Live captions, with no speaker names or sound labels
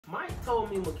Mike told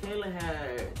me Michaela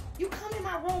had... You come in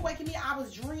my room waking me up. I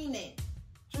was dreaming.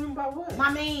 Dreaming about what? My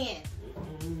man.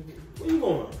 Where you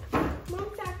going?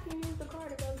 Mom's asking use the car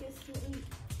to go get some to eat.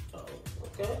 Oh,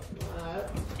 okay. All right.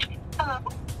 Hello.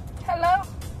 Hello?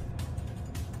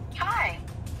 Hi.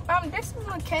 This is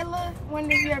Michaela, one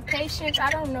of your patients. I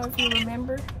don't know if you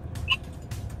remember.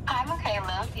 Hi,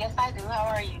 Michaela. Yes, I do. How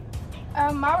are you?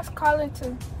 I was calling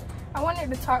I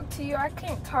wanted to talk to you. I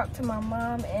can't talk to my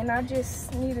mom, and I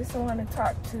just needed someone to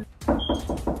talk to.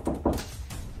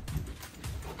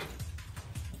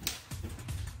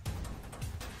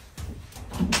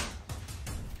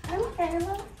 Hi,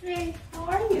 Michaela. Hey, how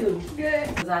are you? Good.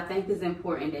 Because I think it's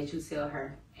important that you tell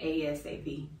her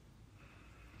ASAP.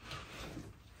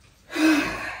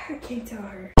 I can't tell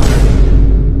her.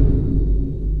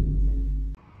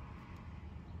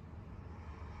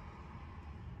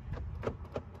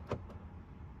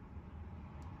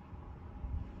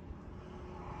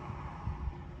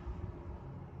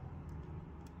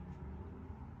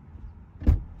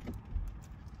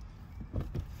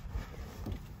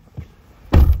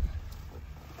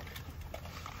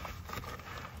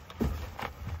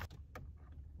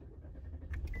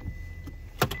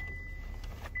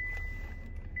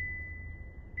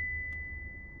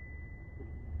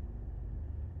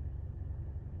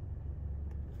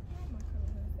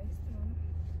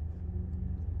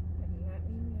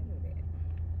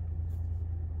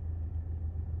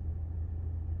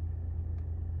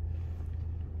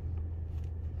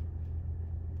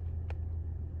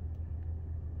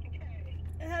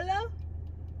 Hello?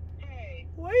 Hey.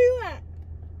 Where you at?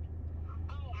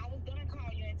 Oh, I was gonna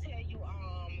call you and tell you,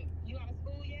 you out of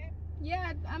school yet?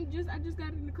 Yeah, I just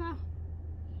got in the car.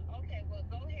 Okay, well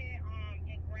go ahead,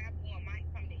 and grab you and Mike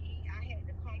something to eat. I had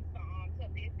to come to a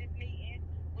business meeting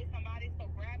with somebody,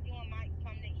 so grab you and Mike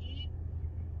something to eat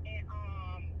and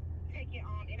take it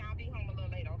and I'll be home a little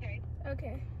later, okay?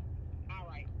 Okay. All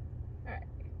right. All right.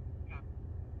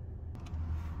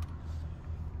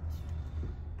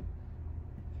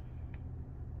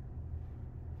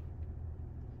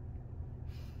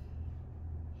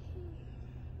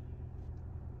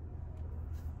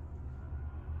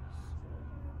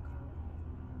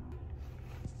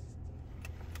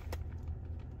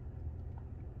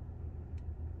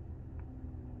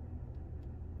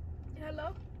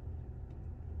 Hello?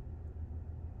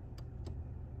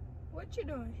 What you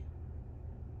doing?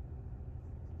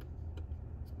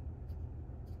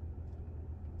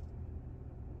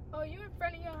 Oh, you in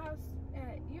front of your house?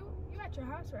 You at your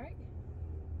house, right?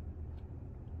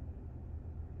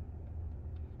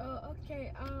 Oh,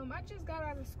 okay. I just got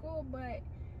out of school, but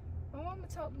my mama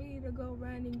told me to go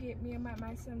run and get me and my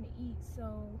something to eat,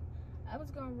 so I was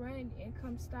gonna run and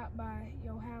come stop by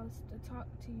your house to talk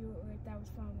to you, or if that was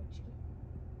fine with you.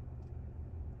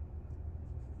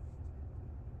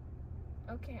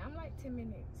 Okay, I'm like 10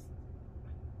 minutes.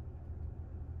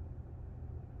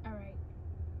 All right.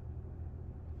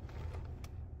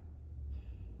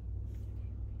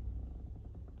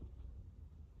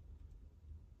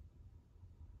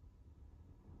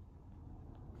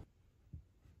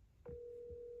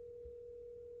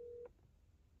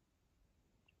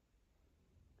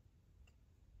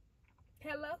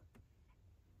 Hello?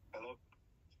 Hello?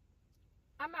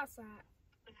 I'm outside.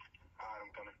 Alright,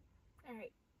 I'm coming. All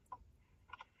right.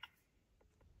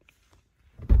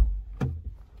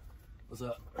 What's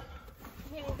up?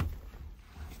 Hey.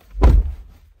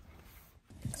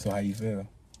 So how you feel?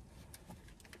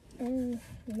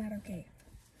 Not okay.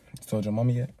 You told your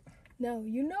mama yet? No,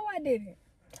 you know I didn't.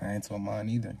 I ain't told mine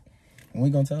either. When we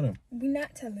gonna tell them? We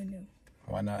not telling them.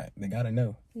 Why not? They gotta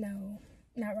know. No,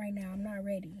 not right now. I'm not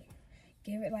ready.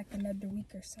 Give it like another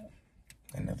week or so.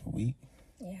 Another week?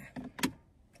 Yeah.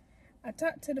 I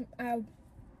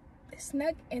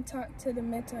snuck and talked to the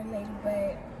mentor lady,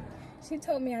 but she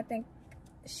told me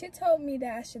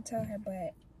that I should tell her,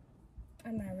 but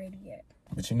I'm not ready yet.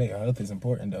 But you know your health is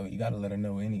important though. You gotta let her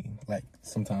know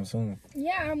sometime soon.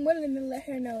 Yeah, I'm willing to let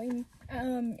her know in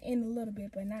a little bit,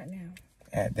 but not now.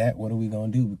 At that, what are we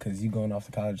gonna do? Because you going off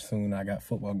to college soon. I got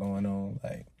football going on.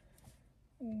 I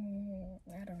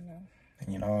don't know.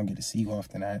 And I don't get to see you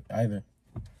often either.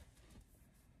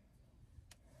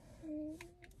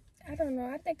 I don't know.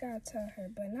 I think I'll tell her,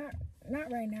 but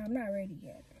not right now. I'm not ready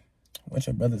yet. What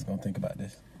your brothers gonna think about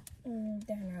this?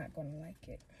 They're not gonna like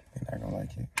it. They're not gonna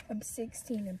like it. I'm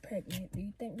 16 and pregnant. Do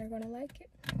you think they're gonna like it?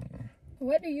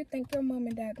 What do you think your mom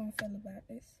and dad gonna feel about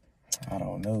this? I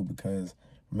don't know, because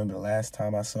remember the last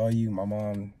time I saw you, my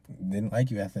mom didn't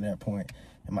like you after that point.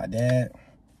 And my dad,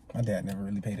 My dad never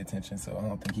really paid attention, so I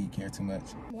don't think he'd care too much.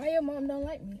 Why your mom don't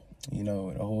like me? You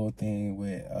know, the whole thing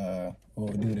with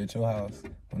what we do at your house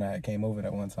when I came over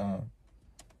that one time.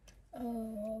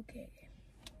 Oh, okay.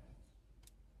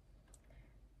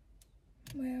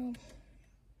 Well,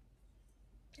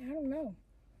 I don't know.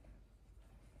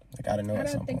 I gotta know at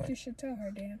some I don't think point. you should tell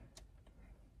her, Dan.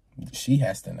 She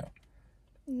has to know.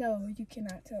 No, you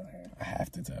cannot tell her. I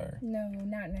have to tell her. No,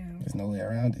 not now. There's no way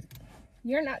around it.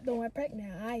 You're not the one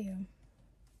pregnant. I am.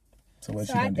 So what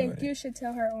So you I gonna do think with you it? should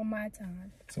tell her on my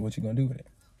time. So what you gonna do with it?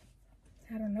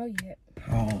 I don't know yet.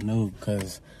 I don't know,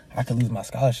 because I could lose my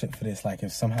scholarship for this. Like,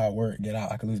 if somehow word get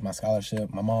out, I could lose my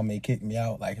scholarship. My mom may kick me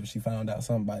out, like, if she found out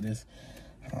something about this.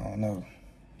 I don't know.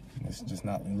 It's just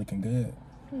not looking good.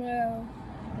 Well,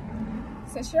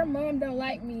 since your mom don't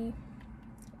like me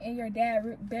and your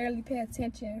dad barely pay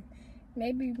attention,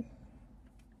 maybe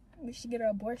we should get an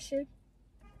abortion?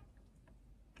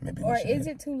 Maybe Or we should. is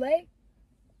it too late?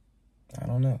 I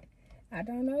don't know. I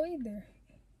don't know either.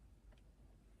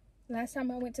 Last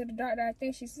time I went to the doctor, I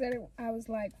think she said I was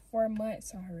like 4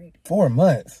 months already. 4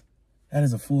 months? That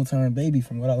is a full-term baby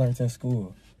from what I learned in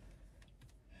school.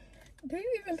 Do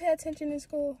you even pay attention in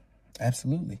school?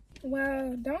 Absolutely.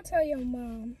 Well, don't tell your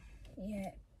mom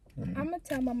yet. I'm going to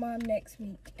tell my mom next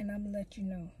week, and I'm going to let you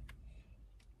know.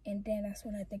 And then that's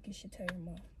when I think you should tell your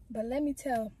mom. But let me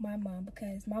tell my mom,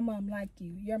 because my mom like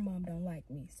you. Your mom don't like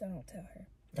me, so don't tell her.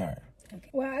 All right. Okay.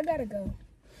 Well, I got to go.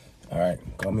 All right.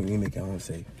 Call me when you make it home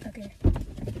safe. Okay.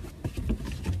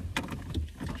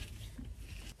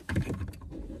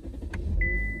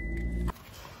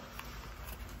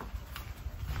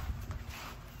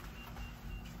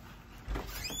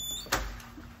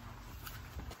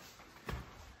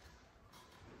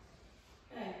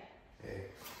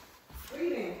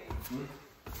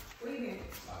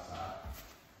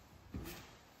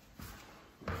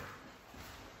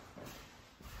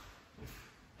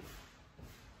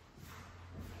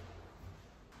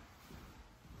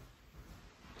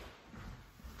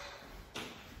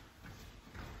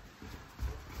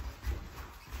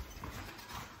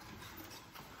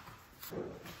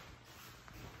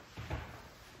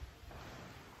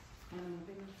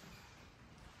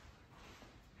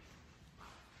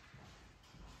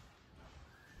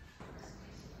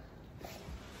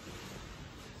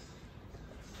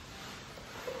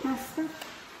 Master,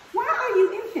 why are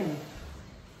you in here?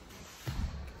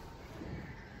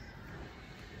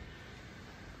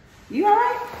 You all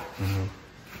right? Mm-hmm.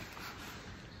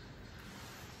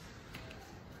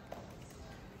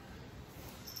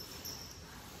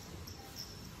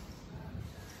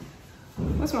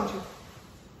 What's wrong with you?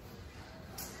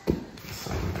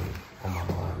 Something on my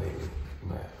mind lately,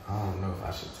 but I don't know if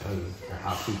I should tell you or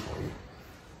how to tell you.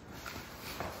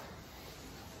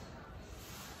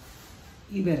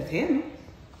 You better tell me.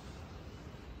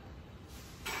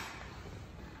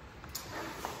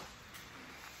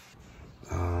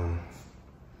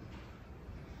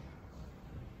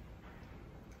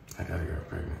 I got a girl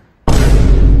pregnant.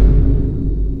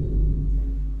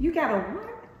 You got a what?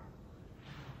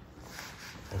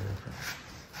 A girl pregnant.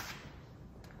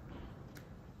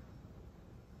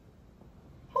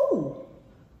 Who?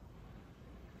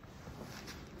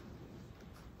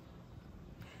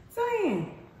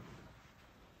 Zion.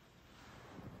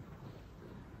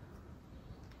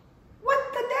 What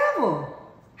the devil?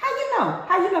 How you know?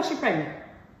 How you know she's pregnant?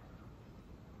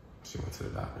 She went to the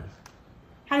doctors.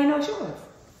 How you know it's yours?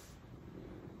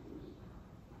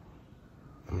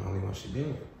 I'm the only one she deal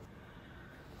with.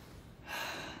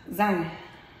 Zion,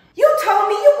 you told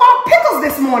me you bought pickles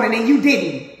this morning and you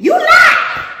didn't. You lied.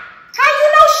 How you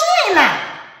know she ain't lying?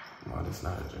 Mom, that's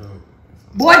not a joke.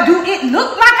 Boy, do it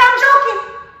look like I'm joking?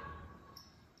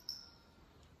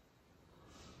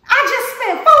 I just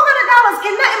spent $400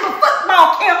 in nothing but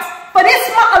football camps for this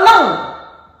month alone.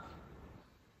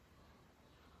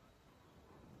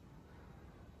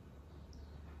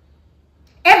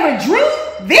 Every dream,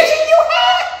 vision you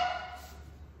had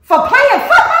for playing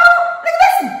football,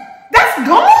 nigga, that's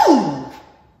gone.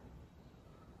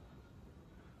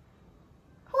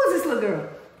 Who is this little girl?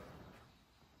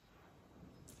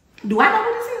 Do I know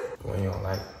who this is? The one you don't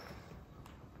like.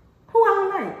 Who I don't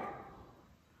like?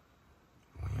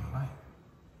 The one you don't like.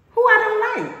 Who I don't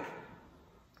like?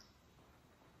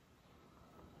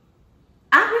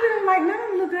 I really don't like none of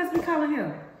the little girls be calling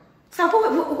him. So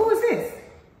who is this?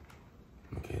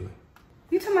 Michaela.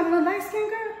 You talking about the little light skinned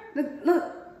girl? Look.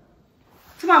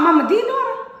 Talking about Mama D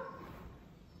daughter?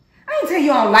 I ain't tell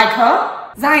you I don't like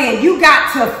her. Zion, you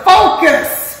got to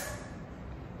focus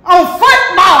on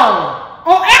football,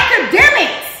 on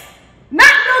academics,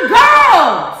 not the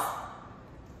girls.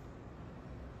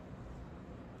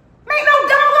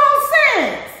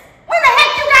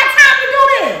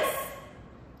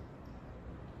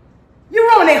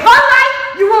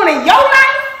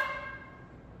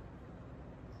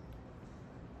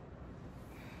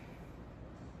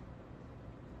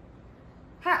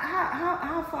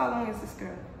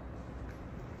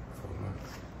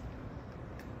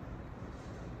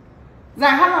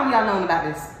 Zion, how long y'all known about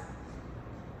this?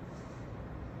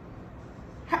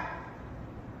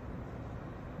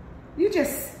 You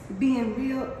just being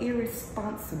real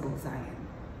irresponsible, Zion.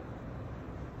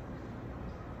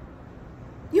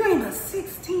 You ain't but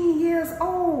 16 years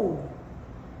old.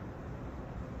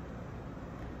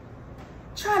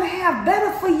 Trying to have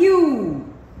better for you.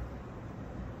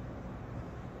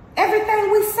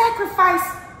 Everything we sacrifice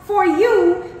for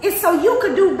you is so you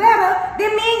could do better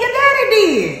than me and your daddy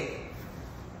did.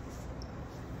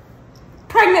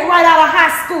 Pregnant right out of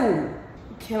high school.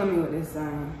 You're killing me with this,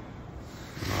 Zion.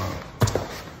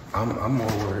 I'm more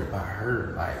worried about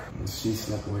her. Like, she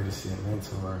snuck away to see a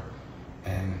mentor,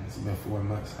 and it's been 4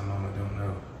 months. Her mama don't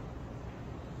know.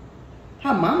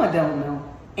 Her mama don't know.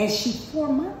 And she 4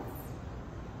 months?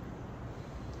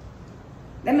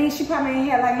 That means she probably ain't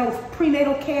had like no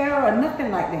prenatal care or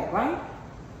nothing like that, right?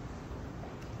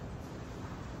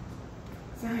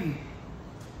 Zion,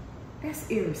 that's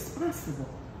irresponsible.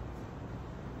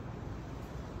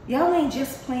 Y'all ain't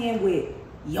just playing with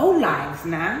your lives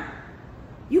now.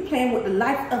 You playing with the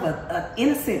life of an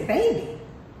innocent baby.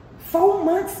 4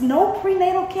 months, no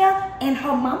prenatal care, and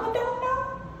her mama don't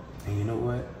know? And you know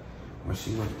what? When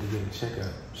she went to get a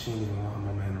checkup, she didn't even want her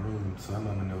mama in the room, so her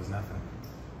mama knows nothing.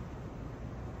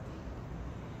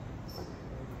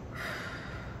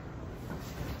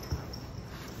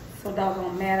 So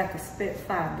doggone mad I could spit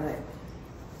fire, but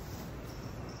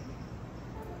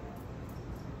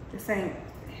this ain't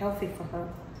healthy for her.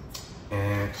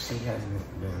 And she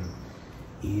hasn't been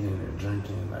eating or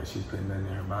drinking like she's putting nothing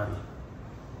in her body.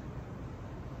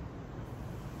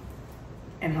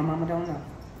 And her mama don't know.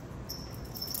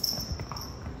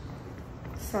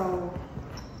 So,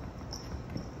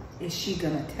 is she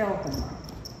gonna tell her mom?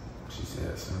 She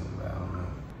said something, but I don't know.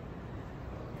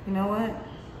 You know what?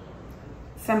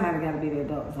 Somebody gotta be the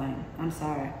adult, Zion. I'm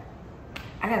sorry.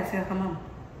 I gotta tell her mama.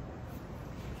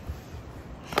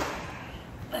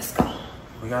 Let's go.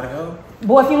 We gotta go?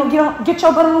 Boy, if you don't get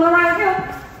your butt on around here.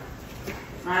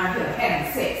 Around here,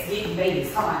 having sex, getting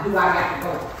babies. Come on, do I got to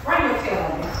go. Bring your tail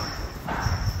on me.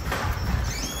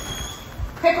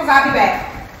 Pickles, I'll be back.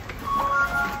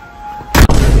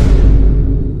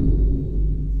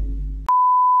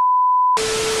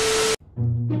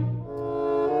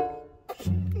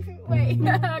 Wait, I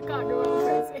can't do what I'm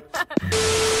crazy.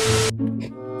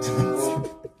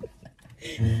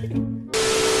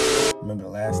 Remember the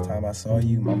last time I saw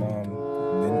you, my mom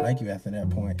didn't like you after that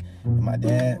point. And my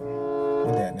dad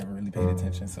never really paid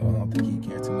attention, so I don't think he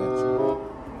cared too much.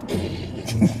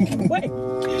 Wait.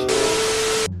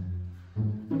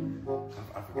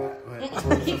 I forgot. What?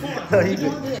 No, you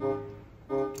did.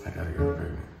 I gotta go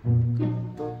pregnant.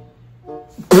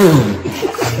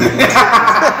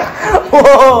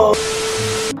 Whoa!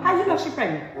 How you know she's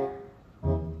pregnant?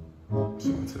 She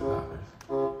went to the doctors.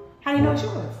 How you know she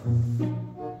was?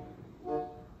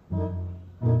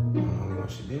 I don't know what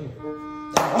she did.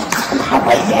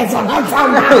 That's what I'm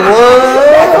talking about.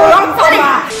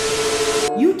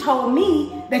 You told me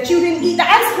that you didn't eat the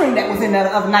ice cream that was in there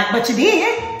the other night, but you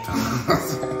did.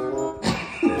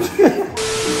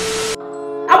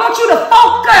 I want you to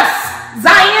focus,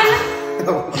 Zion.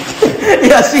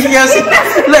 Yes, let him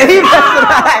mess it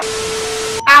up.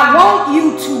 I want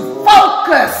you to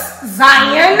focus,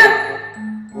 Zion.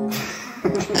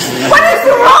 What is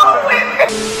wrong with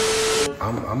me?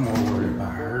 I'm more worried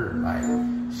about her. Like,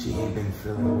 she ain't been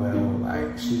feeling well.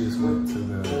 Like, she just went to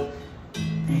the...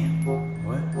 Damn,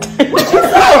 what?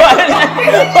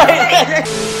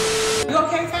 You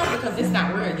okay, Tom? Because it's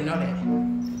not real, you know that.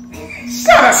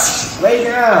 Shut up. Lay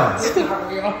down.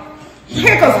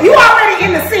 Pickles, you already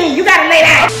in the scene. You gotta lay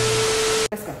down.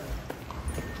 Let's go.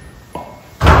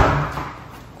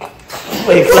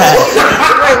 Wait, Flash.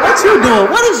 Wait, what you doing?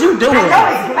 What is you doing? I know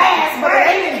it's glass, but it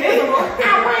ain't invisible. I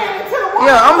ran into the wall.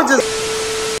 Yeah, I'ma just...